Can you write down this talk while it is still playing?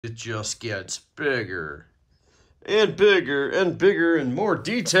It just gets bigger and bigger and bigger and more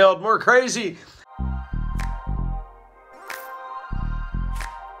detailed, more crazy.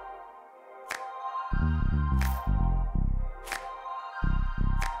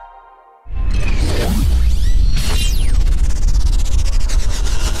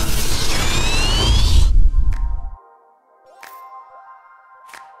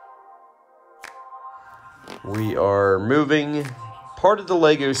 We are moving part of the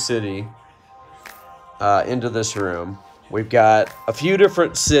Lego city into this room. We've got a few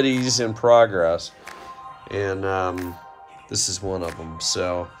different cities in progress, and this is one of them.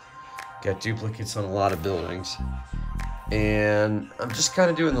 So, got duplicates on a lot of buildings, and I'm just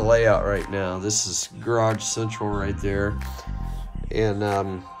kind of doing the layout right now. This is Garage Central right there, and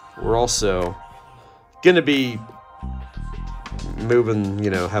we're also going to be moving,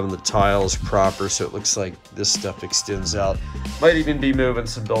 having the tiles proper so it looks like this stuff extends out. Might even be moving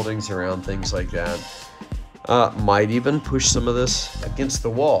some buildings around, things like that. Might even push some of this against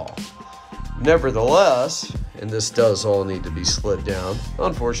the wall. Nevertheless, and this does all need to be slid down,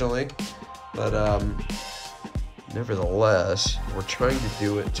 unfortunately, but nevertheless, we're trying to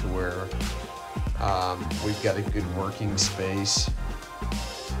do it to where we've got a good working space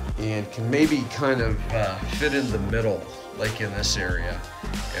and can maybe kind of fit in the middle, like in this area,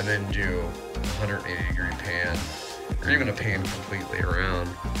 and then do a 180-degree pan, or even a pan completely around,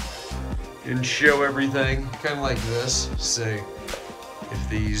 and show everything kind of like this. Say if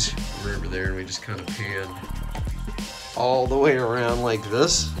these were over there and we just kind of panned all the way around like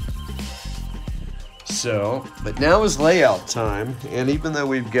this. So, but now is layout time, and even though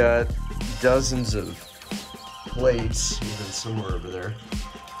we've got dozens of plates, even somewhere over there,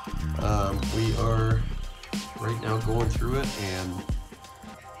 we are right now going through it and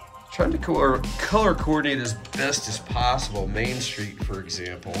trying to color coordinate as best as possible. Main Street, for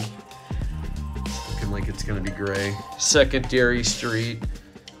example, it's looking like it's going to be gray. Secondary Street,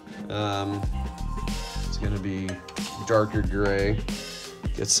 it's going to be darker gray.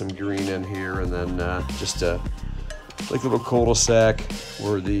 Get some green in here, and then just a like little cul-de-sac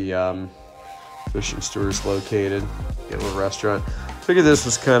where the fishing store is located. Get a little restaurant. Figured this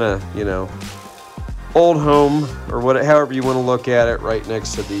was kind of, old home, or however you want to look at it, right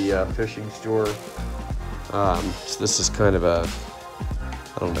next to the fishing store. So this is kind of a,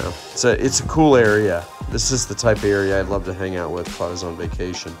 I don't know, it's a cool area. This is the type of area I'd love to hang out with if I was on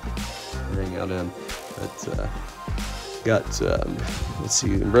vacation, hang out in. But got let's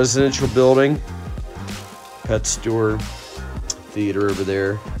see, residential building, pet store, theater over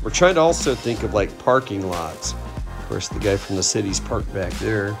there. We're trying to also think of like parking lots. Of course, the guy from the city's parked back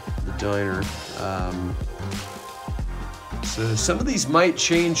there, the diner. So some of these might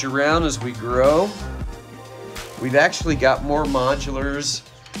change around as we grow. We've actually got more modulars.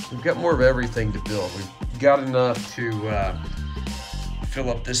 We've got more of everything to build. We've got enough to fill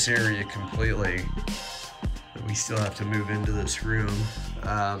up this area completely. But we still have to move into this room.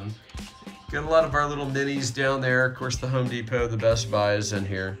 Got a lot of our little minis down there. Of course, the Home Depot, the Best Buy is in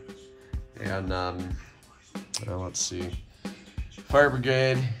here. And let's see, Fire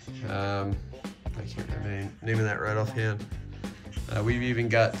Brigade. I can't remember the name of that right offhand. We've even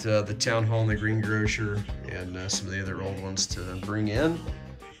got the Town Hall and the Green Grocer and some of the other old ones to bring in.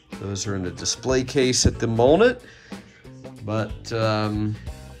 Those are in the display case at the moment. But, all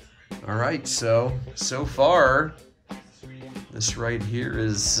right, so far, this right here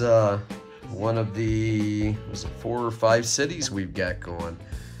is one of the, 4 or 5 cities we've got going,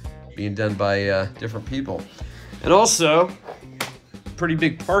 being done by different people. And also, pretty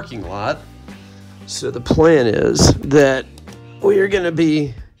big parking lot. So the plan is that we are going to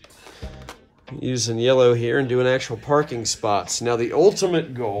be using yellow here and doing actual parking spots. Now the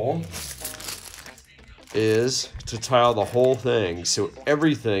ultimate goal is to tile the whole thing. So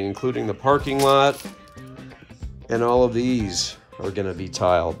everything, including the parking lot and all of these, are going to be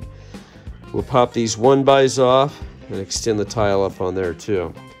tiled. We'll pop these 1-bys off and extend the tile up on there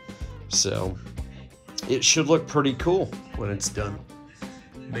too. So it should look pretty cool when it's done.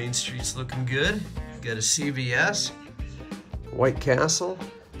 Main Street's looking good. Got a CVS, White Castle.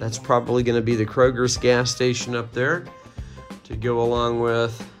 That's probably going to be the Kroger's gas station up there to go along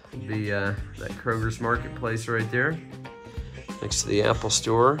with the that Kroger's marketplace right there next to the Apple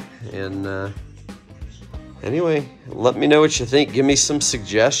store. And anyway, let me know what you think. Give me some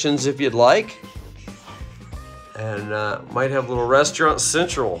suggestions if you'd like. And might have a little restaurant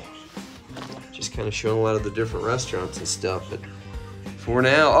central. Just kind of showing a lot of the different restaurants and stuff. But for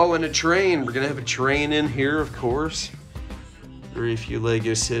now, oh, and a train. We're going to have a train in here, of course. Very few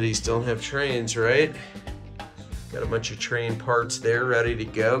Lego cities don't have trains, right? Got a bunch of train parts there ready to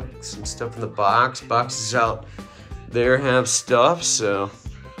go. Some stuff in the box. Boxes out there have stuff, so.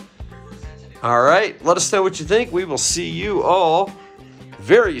 All right, let us know what you think. We will see you all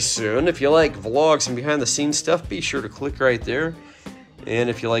very soon. If you like vlogs and behind the scenes stuff, be sure to click right there. And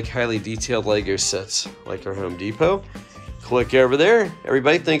if you like highly detailed Lego sets like our Home Depot, click over there.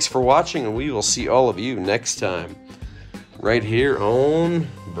 Everybody, thanks for watching, and we will see all of you next time right here on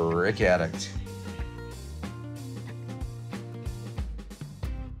Brick Addict.